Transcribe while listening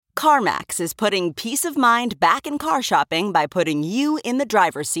CarMax is putting peace of mind back in car shopping by putting you in the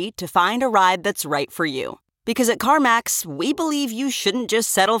driver's seat to find a ride that's right for you. Because at CarMax, we believe you shouldn't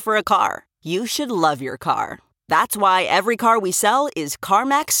just settle for a car. You should love your car. That's why every car we sell is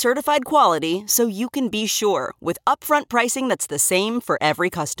CarMax certified quality, so you can be sure with upfront pricing that's the same for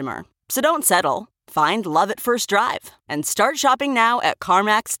every customer. So don't settle. Find love at first drive and start shopping now at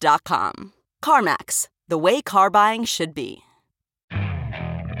CarMax.com. CarMax, the way car buying should be.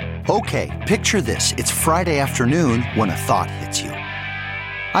 Okay, picture this. It's Friday afternoon when a thought hits you.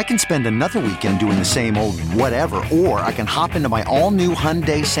 I can spend another weekend doing the same old whatever, or I can hop into my all-new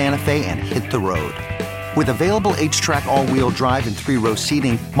Hyundai Santa Fe and hit the road. With available H-Track all-wheel drive and 3-row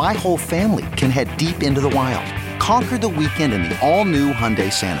seating, my whole family can head deep into the wild. Conquer the weekend in the all-new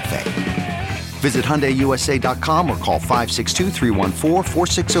Hyundai Santa Fe. Visit HyundaiUSA.com or call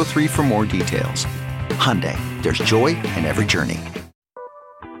 562-314-4603 for more details. Hyundai, there's joy in every journey.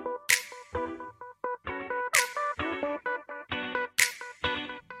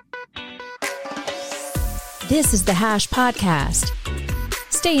 This is the Hash Podcast.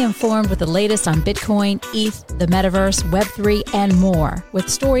 Stay informed with the latest on Bitcoin, ETH, the metaverse, Web3, and more with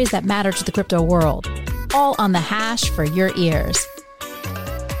stories that matter to the crypto world. All on the Hash for your ears.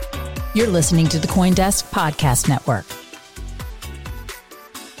 You're listening to the CoinDesk Podcast Network.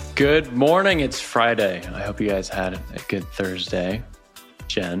 Good morning. It's Friday. I hope you guys had a good Thursday.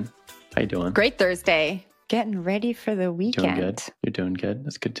 Jen, how you doing? Great Thursday. Getting ready for the weekend. Doing good. You're doing good.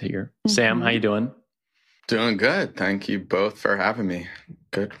 That's good to hear. Sam, how you doing? Doing good. Thank you both for having me.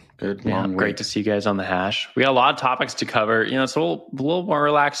 Good long great week. to see you guys on the Hash. We got a lot of topics to cover. You know, it's a little more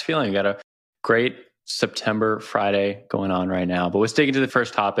relaxed feeling. We got a great September Friday going on right now. But let's dig into the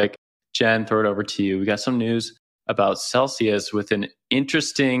first topic. Jen, throw it over to you. We got some news about Celsius with an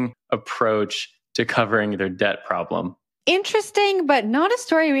interesting approach to covering their debt problem. Interesting, but not a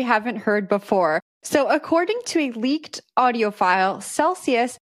story we haven't heard before. So according to a leaked audio file,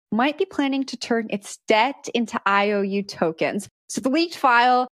 Celsius might be planning to turn its debt into IOU tokens. So the leaked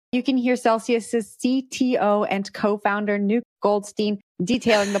file, you can hear Celsius's CTO and co-founder Nuke Goldstein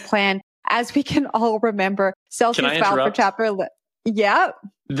detailing the plan. As we can all remember, Celsius filed for Chapter 11. Yeah.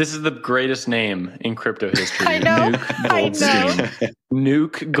 This is the greatest name in crypto history. I know. Nuke Goldstein.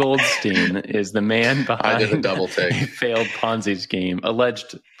 Nuke Goldstein is the man behind I did a double take. a failed Ponzi scheme,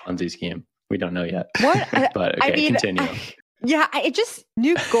 alleged Ponzi scheme. We don't know yet. What? But okay, continue.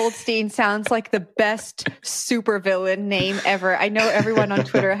 Nuke Goldstein sounds like the best supervillain name ever. I know everyone on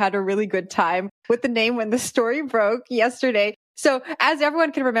Twitter had a really good time with the name when the story broke yesterday. So as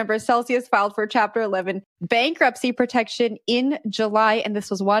everyone can remember, Celsius filed for Chapter 11 bankruptcy protection in July, and this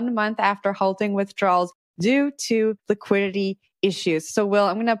was 1 month after halting withdrawals due to liquidity issues. So Will,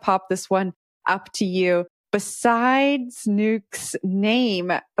 I'm going to pop this one up to you. Besides Nuke's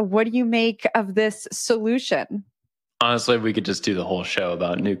name, what do you make of this solution? Honestly, we could just do the whole show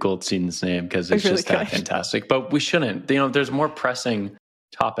about Nuke Goldstein's name because it's really just that fantastic. But we shouldn't. You know, there's more pressing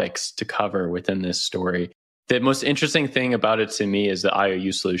topics to cover within this story. The most interesting thing about it to me is the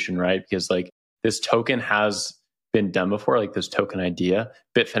IOU solution, right? Because like this token has been done before, like this token idea.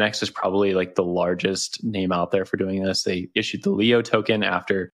 Bitfinex is probably like the largest name out there for doing this. They issued the Leo token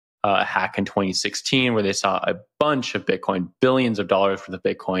after a hack in 2016 where they saw a bunch of Bitcoin, billions of dollars worth of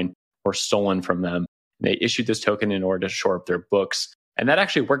Bitcoin were stolen from them. They issued this token in order to shore up their books. And that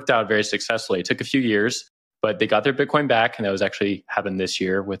actually worked out very successfully. It took a few years, but they got their Bitcoin back. And that was actually happened this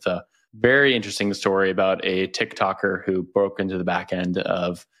year with a very interesting story about a TikToker who broke into the back end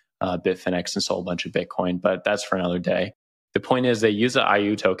of Bitfinex and sold a bunch of Bitcoin. But that's for another day. The point is they use the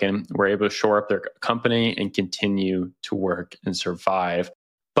IOU token, were able to shore up their company and continue to work and survive.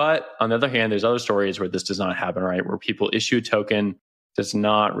 But on the other hand, there's other stories where this does not happen, right? Where people issue a token, does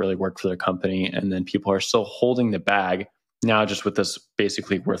not really work for their company, and then people are still holding the bag now just with this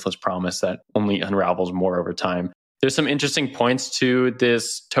basically worthless promise that only unravels more over time. There's some interesting points to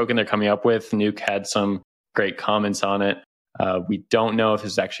this token they're coming up with. Nuke had some great comments on it. We don't know if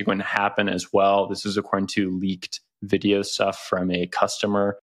this is actually going to happen as well. This is according to leaked video stuff from a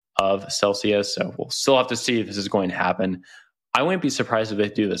customer of Celsius. So we'll still have to see if this is going to happen. I wouldn't be surprised if they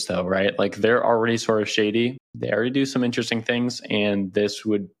do this though, right? Like they're already sort of shady. They already do some interesting things, and this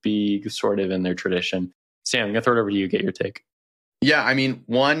would be sort of in their tradition. Sam, I'm going to throw it over to you, get your take. Yeah, I mean,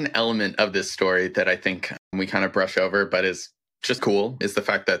 one element of this story that I think we kind of brush over, but is just cool, is the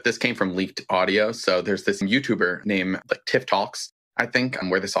fact that this came from leaked audio. So there's this YouTuber named like Tiff Talks, I think,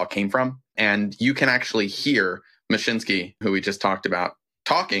 where this all came from. And you can actually hear Mashinsky, who we just talked about,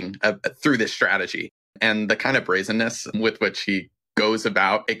 talking through this strategy. And the kind of brazenness with which he goes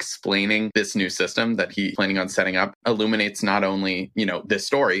about explaining this new system that he's planning on setting up illuminates not only, this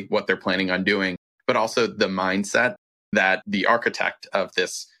story, what they're planning on doing, but also the mindset that the architect of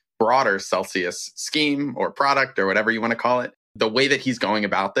this broader Celsius scheme or product or whatever you want to call it, the way that he's going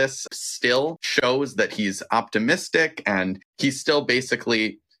about this still shows that he's optimistic, and he's still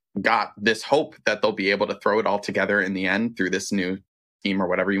basically got this hope that they'll be able to throw it all together in the end through this new scheme or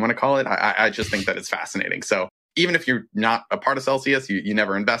whatever you want to call it. I just think that it's fascinating. So even if you're not a part of Celsius, you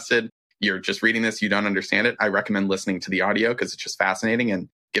never invested, you're just reading this, you don't understand it, I recommend listening to the audio because it's just fascinating and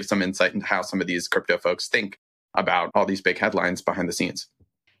gives some insight into how some of these crypto folks think about all these big headlines behind the scenes.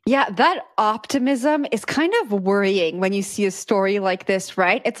 Yeah, that optimism is kind of worrying when you see a story like this,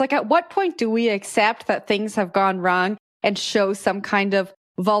 right? It's like, at what point do we accept that things have gone wrong and show some kind of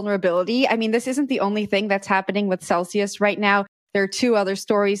vulnerability? I mean, this isn't the only thing that's happening with Celsius right now. There are two other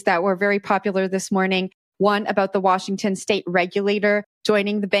stories that were very popular this morning. One about the Washington state regulator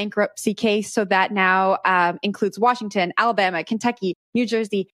joining the bankruptcy case. So that now includes Washington, Alabama, Kentucky, New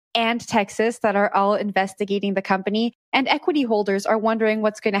Jersey, and Texas that are all investigating the company. And equity holders are wondering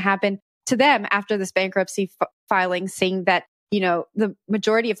what's going to happen to them after this bankruptcy filing, saying that, the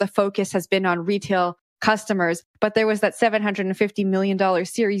majority of the focus has been on retail customers. But there was that $750 million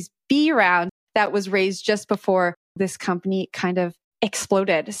Series B round that was raised just before this company kind of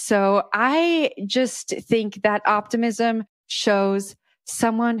exploded. So I just think that optimism shows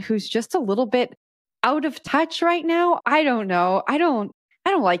someone who's just a little bit out of touch right now. I don't know. I don't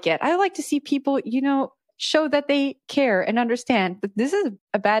like it. I like to see people, show that they care and understand that this is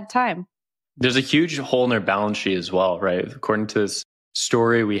a bad time. There's a huge hole in their balance sheet as well, right? According to this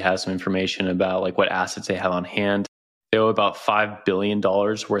story, we have some information about like what assets they have on hand. They owe about $5 billion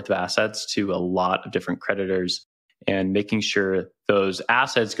worth of assets to a lot of different creditors. And making sure those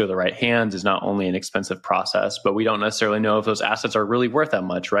assets go to the right hands is not only an expensive process, but we don't necessarily know if those assets are really worth that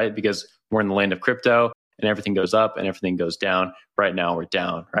much, right? Because we're in the land of crypto and everything goes up and everything goes down. Right now we're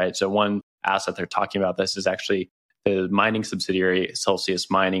down, right? So one asset they're talking about this is actually the mining subsidiary Celsius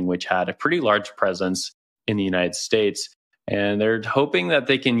Mining, which had a pretty large presence in the United States. And they're hoping that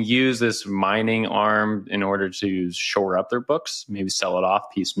they can use this mining arm in order to shore up their books, maybe sell it off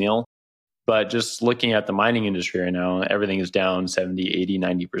piecemeal. But just looking at the mining industry right now, everything is down 70, 80,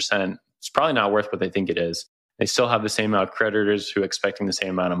 90%. It's probably not worth what they think it is. They still have the same amount of creditors who are expecting the same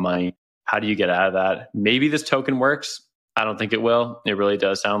amount of money. How do you get out of that? Maybe this token works. I don't think it will. It really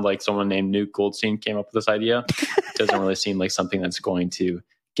does sound like someone named Nuke Goldstein came up with this idea. It doesn't really seem like something that's going to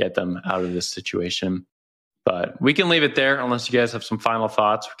get them out of this situation. But we can leave it there unless you guys have some final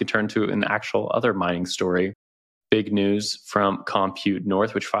thoughts. We can turn to an actual other mining story. Big news from Compute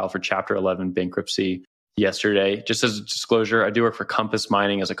North, which filed for Chapter 11 bankruptcy yesterday. Just as a disclosure, I do work for Compass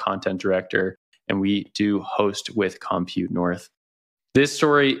Mining as a content director, and we do host with Compute North. This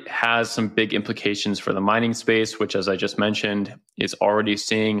story has some big implications for the mining space, which, as I just mentioned, is already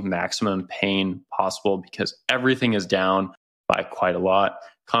seeing maximum pain possible because everything is down by quite a lot.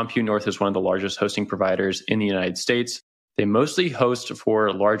 Compute North is one of the largest hosting providers in the United States. They mostly host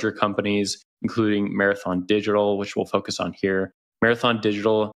for larger companies, including Marathon Digital, which we'll focus on here. Marathon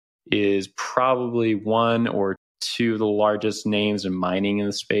Digital is probably one or two of the largest names in mining in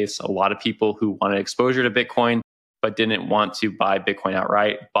the space. A lot of people who wanted exposure to Bitcoin but didn't want to buy Bitcoin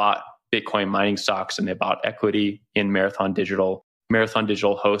outright bought Bitcoin mining stocks, and they bought equity in Marathon Digital. Marathon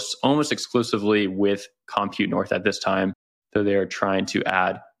Digital hosts almost exclusively with Compute North at this time, though they're trying to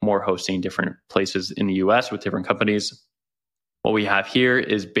add more hosting in different places in the US with different companies. What we have here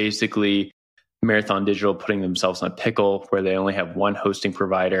is basically Marathon Digital putting themselves in a pickle where they only have one hosting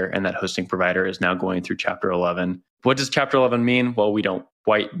provider, and that hosting provider is now going through Chapter 11. What does Chapter 11 mean? Well, we don't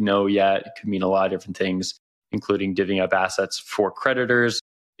quite know yet. It could mean a lot of different things, including divvying up assets for creditors.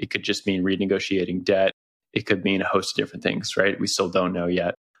 It could just mean renegotiating debt. It could mean a host of different things, right? We still don't know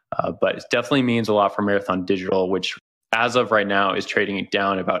yet. But it definitely means a lot for Marathon Digital, which as of right now is trading it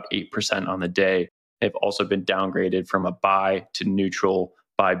down about 8% on the day. They've also been downgraded from a buy to neutral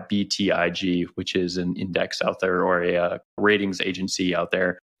by BTIG, which is an index out there or a ratings agency out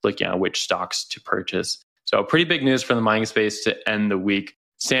there looking at which stocks to purchase. So pretty big news from the mining space to end the week.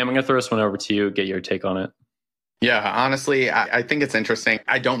 Sam, I'm going to throw this one over to you, get your take on it. Yeah, honestly, I think it's interesting.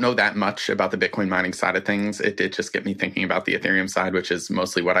 I don't know that much about the Bitcoin mining side of things. It did just get me thinking about the Ethereum side, which is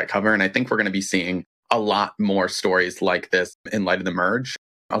mostly what I cover. And I think we're going to be seeing a lot more stories like this in light of the merge.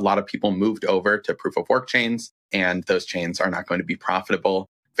 A lot of people moved over to proof of work chains, and those chains are not going to be profitable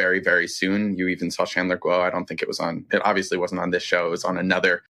very, very soon. You even saw Chandler Guo. I don't think it obviously wasn't on this show. It was on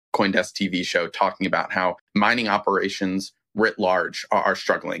another CoinDesk TV show talking about how mining operations writ large are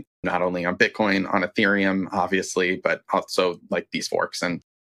struggling, not only on Bitcoin, on Ethereum, obviously, but also like these forks. And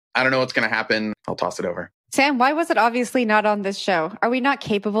I don't know what's going to happen. I'll toss it over. Sam, why was it obviously not on this show? Are we not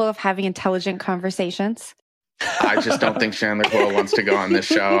capable of having intelligent conversations? I just don't think Chandler Boyle wants to go on this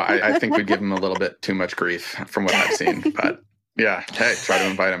show. I think we'd give him a little bit too much grief from what I've seen. But yeah, hey, try to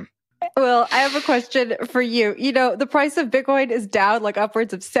invite him. Well, I have a question for you. You know, the price of Bitcoin is down like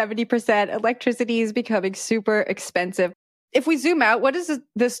upwards of 70%. Electricity is becoming super expensive. If we zoom out, what does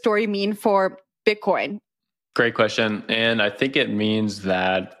this story mean for Bitcoin? Great question. And I think it means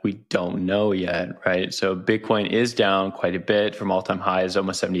that we don't know yet, right? So Bitcoin is down quite a bit from all-time highs,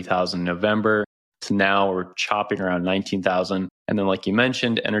 almost 70,000 in November. So now we're chopping around 19,000. And then like you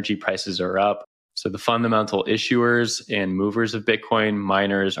mentioned, energy prices are up. So the fundamental issuers and movers of Bitcoin,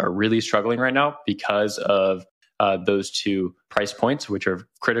 miners, are really struggling right now because of those two price points, which are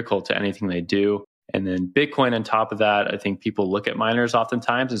critical to anything they do. And then Bitcoin on top of that, I think people look at miners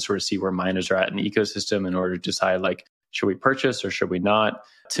oftentimes and sort of see where miners are at in the ecosystem in order to decide, like, should we purchase or should we not?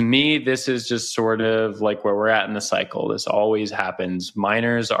 To me, this is just sort of like where we're at in the cycle. This always happens.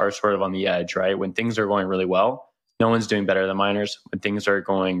 Miners are sort of on the edge, right? When things are going really well, no one's doing better than miners. When things are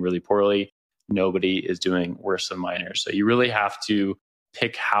going really poorly, nobody is doing worse than miners. So you really have to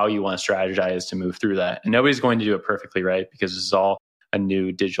pick how you want to strategize to move through that. And nobody's going to do it perfectly, right? Because this is all a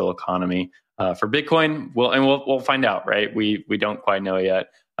new digital economy. For Bitcoin, we'll find out, right? We don't quite know yet.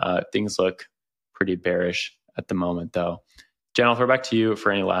 Things look pretty bearish at the moment, though. Jen, I'll throw back to you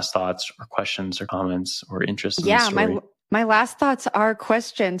for any last thoughts or questions or comments or interests in the story. My last thoughts are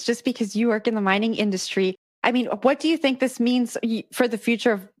questions, just because you work in the mining industry. I mean, what do you think this means for the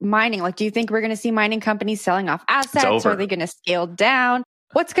future of mining? Like, do you think we're going to see mining companies selling off assets? Or are they going to scale down?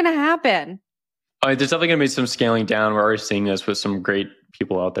 What's going to happen? There's definitely going to be some scaling down. We're already seeing this with some great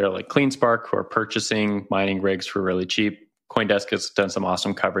people out there like CleanSpark who are purchasing mining rigs for really cheap. CoinDesk has done some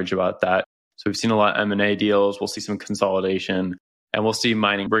awesome coverage about that. So we've seen a lot of M&A deals. We'll see some consolidation, and we'll see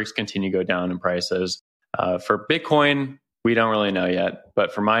mining rigs continue to go down in prices. For Bitcoin, we don't really know yet.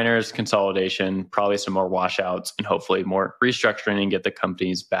 But for miners, consolidation, probably some more washouts, and hopefully more restructuring and get the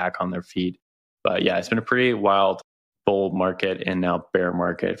companies back on their feet. But yeah, it's been a pretty wild bull market and now bear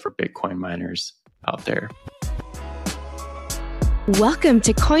market for Bitcoin miners out there. Welcome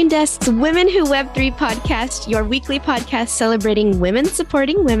to CoinDesk's Women Who Web3 podcast, your weekly podcast celebrating women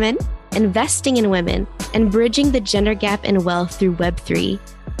supporting women, investing in women, and bridging the gender gap in wealth through Web3.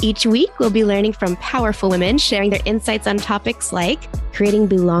 Each week, we'll be learning from powerful women sharing their insights on topics like creating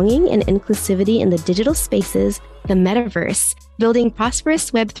belonging and inclusivity in the digital spaces, the metaverse, building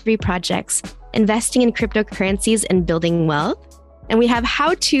prosperous Web3 projects, investing in cryptocurrencies, and building wealth. And we have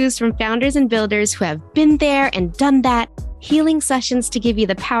how-tos from founders and builders who have been there and done that, healing sessions to give you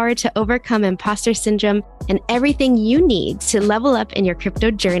the power to overcome imposter syndrome, and everything you need to level up in your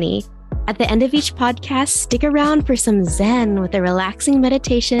crypto journey. At the end of each podcast, stick around for some Zen with a relaxing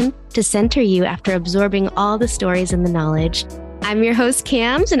meditation to center you after absorbing all the stories and the knowledge. I'm your host,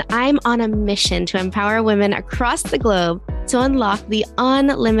 Cams, and I'm on a mission to empower women across the globe to unlock the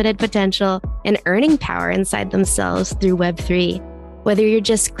unlimited potential and earning power inside themselves through Web3. Whether you're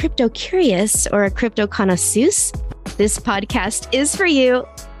just crypto curious or a crypto connoisseur, this podcast is for you.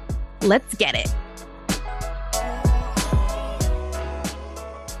 Let's get it.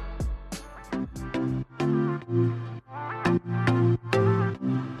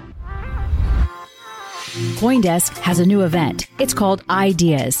 CoinDesk has a new event. It's called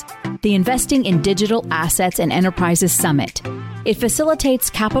Ideas, the Investing in Digital Assets and Enterprises Summit. It facilitates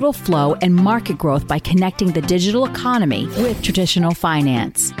capital flow and market growth by connecting the digital economy with traditional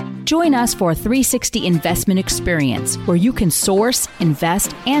finance. Join us for a 360 investment experience where you can source,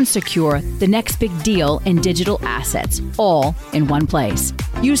 invest, and secure the next big deal in digital assets, all in one place.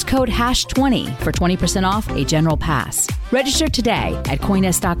 Use code #20 for 20% off a general pass. Register today at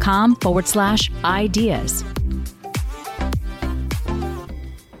coindesk.com/ideas.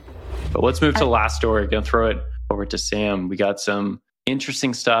 But let's move to the last story. Going to throw it over to Sam. We got some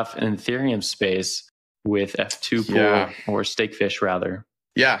interesting stuff in the Ethereum space with F2 Pool, or Stakefish rather.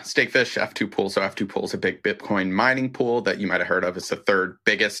 Yeah, Stakefish, F2 Pool. So F2 Pool is a big Bitcoin mining pool that you might have heard of. It's the third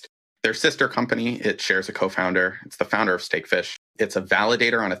biggest. Their sister company, it shares a co-founder. It's the founder of Stakefish. It's a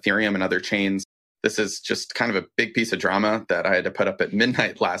validator on Ethereum and other chains. This is just kind of a big piece of drama that I had to put up at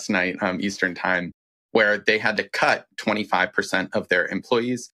midnight last night, Eastern time, where they had to cut 25% of their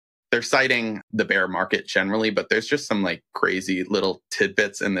employees. They're citing the bear market generally, but there's just some like crazy little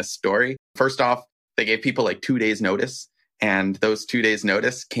tidbits in this story. First off, they gave people like 2 days notice. And those 2 days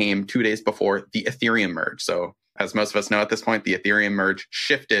notice came 2 days before the Ethereum merge. So as most of us know at this point, the Ethereum merge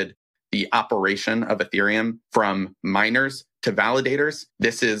shifted the operation of Ethereum from miners to validators.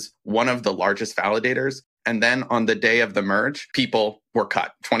 This is one of the largest validators. And then on the day of the merge, people were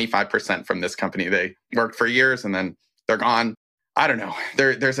cut 25% from this company. They worked for years and then they're gone. I don't know.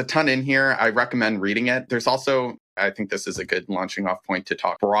 There's a ton in here. I recommend reading it. There's also, I think this is a good launching off point to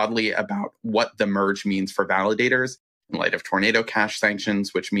talk broadly about what the merge means for validators in light of Tornado Cash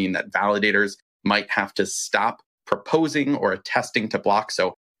sanctions, which mean that validators might have to stop proposing or attesting to blocks.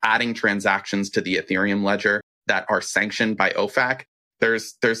 So adding transactions to the Ethereum ledger that are sanctioned by OFAC.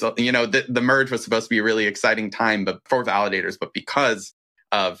 The merge was supposed to be a really exciting time but for validators, but because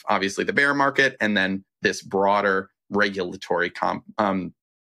of obviously the bear market and then this broader regulatory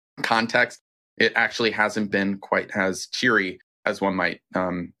context, it actually hasn't been quite as cheery as one might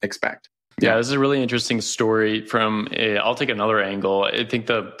expect. Yeah, this is a really interesting story I'll take another angle. I think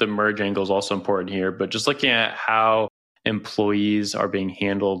the merge angle is also important here, but just looking at how employees are being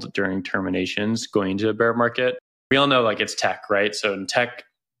handled during terminations going into a bear market. We all know it's tech, right? So in tech,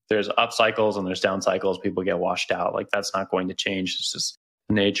 there's up cycles and there's down cycles. People get washed out. That's not going to change. It's just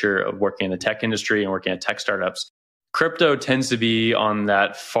the nature of working in the tech industry and working at tech startups. Crypto tends to be on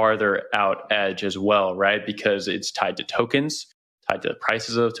that farther out edge as well, right? Because it's tied to tokens, tied to the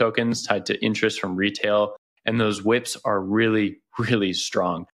prices of tokens, tied to interest from retail. And those whips are really, really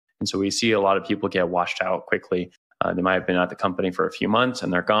strong. And so we see a lot of people get washed out quickly. They might have been at the company for a few months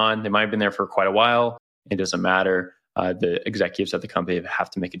and they're gone. They might have been there for quite a while. It doesn't matter. The executives at the company have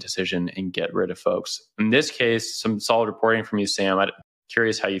to make a decision and get rid of folks. In this case, some solid reporting from you, Sam. I'm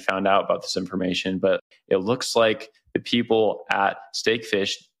curious how you found out about this information, but it looks like the people at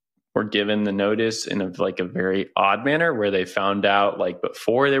Stakefish were given the notice in a very odd manner where they found out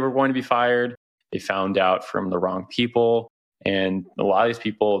before they were going to be fired. They found out from the wrong people. And a lot of these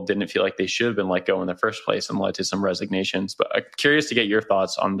people didn't feel like they should have been let go in the first place and led to some resignations. But I'm curious to get your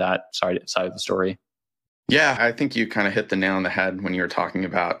thoughts on that side of the story. Yeah, I think you kind of hit the nail on the head when you were talking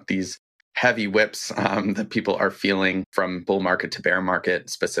about these heavy whips that people are feeling from bull market to bear market,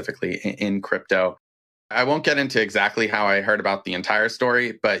 specifically in crypto. I won't get into exactly how I heard about the entire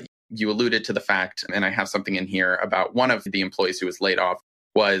story, but you alluded to the fact, and I have something in here about one of the employees who was laid off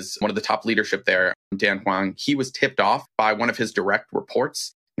was one of the top leadership there, Dan Huang. He was tipped off by one of his direct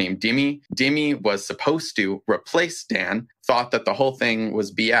reports named Dimi. Dimi was supposed to replace Dan, thought that the whole thing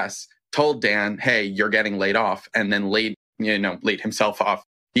was BS, told Dan, hey, you're getting laid off, and then laid himself off.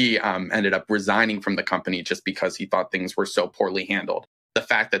 He ended up resigning from the company just because he thought things were so poorly handled. The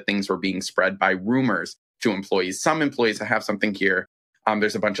fact that things were being spread by rumors to employees. Some employees, I have something here.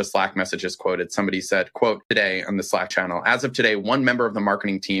 There's a bunch of Slack messages quoted. Somebody said, quote, today on the Slack channel, as of today, one member of the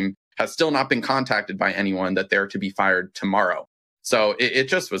marketing team has still not been contacted by anyone that they're to be fired tomorrow. So it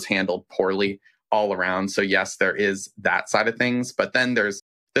just was handled poorly all around. So yes, there is that side of things. But then there's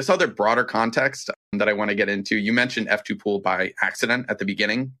this other broader context that I want to get into. You mentioned F2Pool by accident at the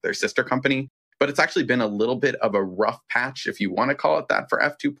beginning, their sister company, but it's actually been a little bit of a rough patch, if you want to call it that, for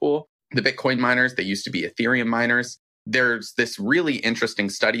F2Pool. The Bitcoin miners, they used to be Ethereum miners. There's this really interesting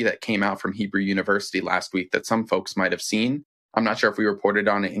study that came out from Hebrew University last week that some folks might have seen. I'm not sure if we reported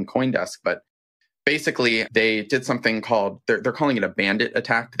on it in CoinDesk, but basically they did something called, they're calling it a bandit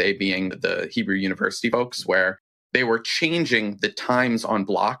attack, they being the Hebrew University folks, where they were changing the times on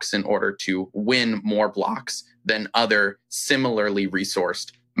blocks in order to win more blocks than other similarly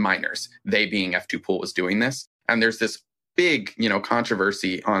resourced miners. They being F2Pool was doing this. And there's this big,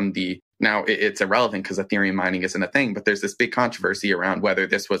 controversy on now it's irrelevant because Ethereum mining isn't a thing, but there's this big controversy around whether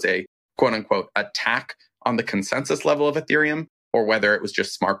this was a quote unquote attack on the consensus level of Ethereum or whether it was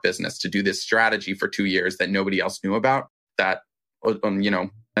just smart business to do this strategy for 2 years that nobody else knew about that,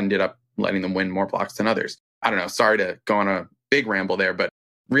 ended up letting them win more blocks than others. I don't know. Sorry to go on a big ramble there, but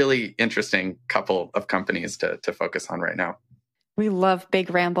really interesting couple of companies to focus on right now. We love big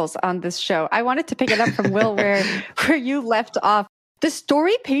rambles on this show. I wanted to pick it up from Will where you left off. The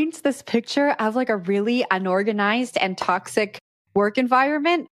story paints this picture of a really unorganized and toxic work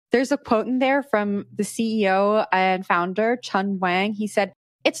environment. There's a quote in there from the CEO and founder, Chun Wang. He said,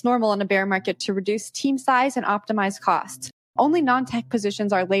 "It's normal in a bear market to reduce team size and optimize costs. Only non-tech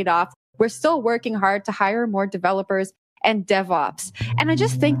positions are laid off. We're still working hard to hire more developers and DevOps." And I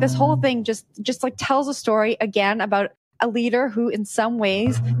just think this whole thing just tells a story again about a leader who in some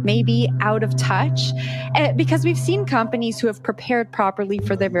ways may be out of touch, because we've seen companies who have prepared properly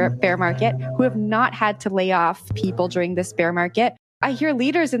for the bear market, who have not had to lay off people during this bear market. I hear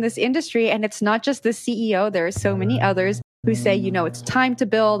leaders in this industry, and it's not just the CEO, there are so many others who say, it's time to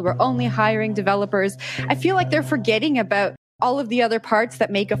build, we're only hiring developers. I feel like they're forgetting about all of the other parts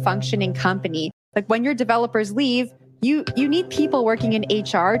that make a functioning company. Like when your developers leave, You need people working in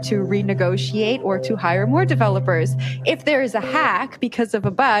HR to renegotiate or to hire more developers. If there is a hack because of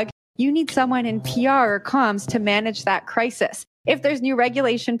a bug, you need someone in PR or comms to manage that crisis. If there's new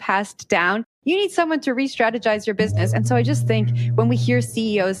regulation passed down, you need someone to re-strategize your business. And so I just think when we hear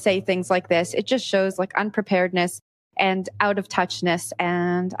CEOs say things like this, it just shows like unpreparedness and out of touchness.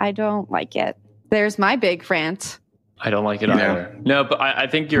 And I don't like it. There's my big rant. I don't like it either. No, but I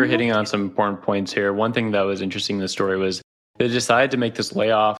think you're hitting on some important points here. One thing that was interesting in the story was they decided to make this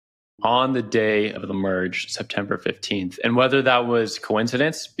layoff on the day of the merge, September 15th. And whether that was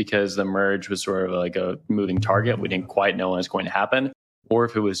coincidence because the merge was sort of like a moving target, we didn't quite know when it was going to happen, or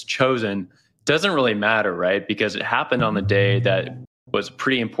if it was chosen, doesn't really matter, right? Because it happened on the day that was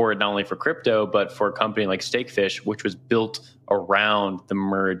pretty important, not only for crypto, but for a company like Stakefish, which was built around the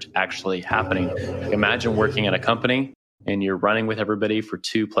merge actually happening. Like imagine working at a company and you're running with everybody for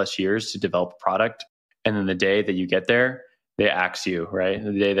 2+ years to develop a product. And then the day that you get there, they axe you, right?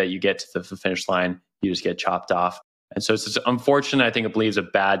 The day that you get to the finish line, you just get chopped off. And so it's just unfortunate. I think it leaves a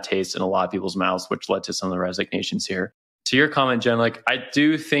bad taste in a lot of people's mouths, which led to some of the resignations here. To your comment, Jen, like I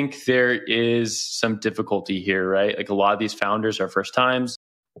do think there is some difficulty here, right? Like a lot of these founders are first times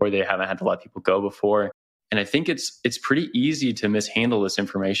or they haven't had to let people go before. And I think it's pretty easy to mishandle this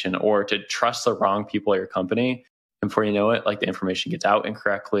information or to trust the wrong people at your company. And before you know it, like the information gets out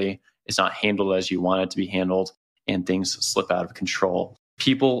incorrectly. It's not handled as you want it to be handled and things slip out of control.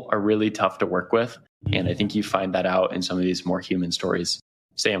 People are really tough to work with. And I think you find that out in some of these more human stories.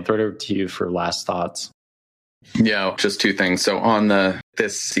 Sam, throw it over to you for last thoughts. Yeah, just two things. So on this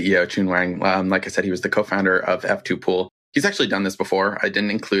CEO, Chun Wang, like I said, he was the co-founder of F2 Pool. He's actually done this before. I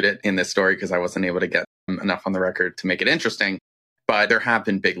didn't include it in this story because I wasn't able to get enough on the record to make it interesting. But there have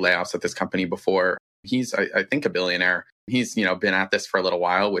been big layoffs at this company before. He's, I think, a billionaire. He's, been at this for a little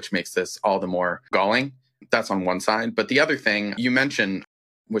while, which makes this all the more galling. That's on one side. But the other thing you mentioned,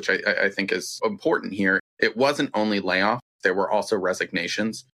 which I think is important here, it wasn't only layoffs. There were also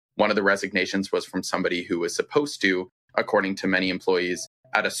resignations. One of the resignations was from somebody who was supposed to, according to many employees,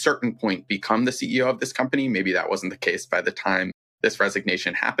 at a certain point become the CEO of this company. Maybe that wasn't the case by the time this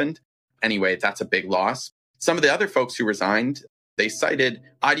resignation happened. Anyway, that's a big loss. Some of the other folks who resigned, they cited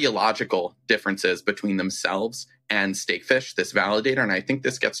ideological differences between themselves and Stakefish, this validator. And I think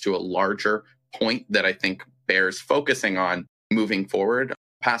this gets to a larger point that I think bears focusing on moving forward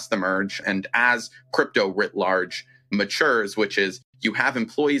past the merge and as crypto writ large matures, which is you have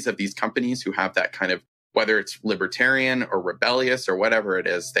employees of these companies who have that kind of, whether it's libertarian or rebellious or whatever it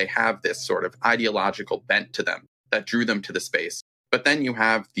is, they have this sort of ideological bent to them that drew them to the space. But then you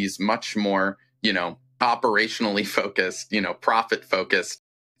have these much more, operationally focused, profit focused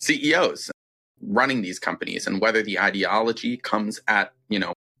CEOs running these companies. And whether the ideology comes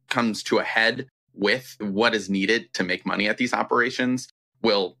to a head with what is needed to make money at these operations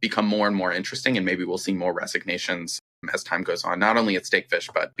will become more and more interesting. And maybe we'll see more resignations as time goes on, not only at Stakefish,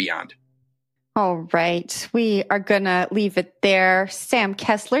 but beyond. All right. We are going to leave it there. Sam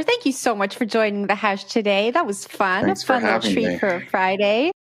Kessler, thank you so much for joining The Hash today. That was fun. Thanks a fun little treat for a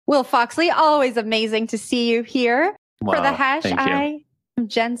Friday. Will Foxley, always amazing to see you here for The Hash. I am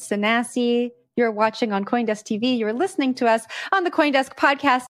Jen Sanasi. You're watching on CoinDesk TV. You're listening to us on the CoinDesk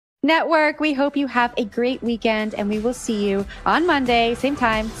Podcast Network. We hope you have a great weekend, and we will see you on Monday, same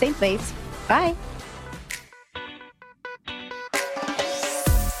time, same place. Bye.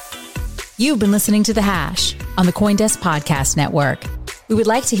 You've been listening to The Hash on the CoinDesk Podcast Network. We would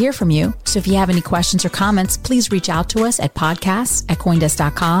like to hear from you, so if you have any questions or comments, please reach out to us at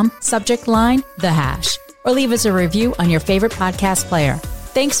podcasts@coindesk.com, subject line, The Hash, or leave us a review on your favorite podcast player.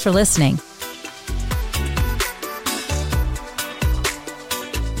 Thanks for listening.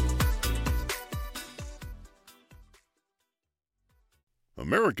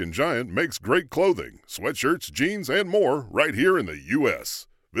 American Giant makes great clothing, sweatshirts, jeans, and more right here in the U.S.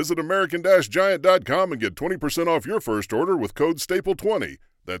 Visit American-Giant.com and get 20% off your first order with code STAPLE20.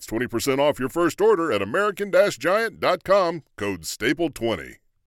 That's 20% off your first order at American-Giant.com, code STAPLE20.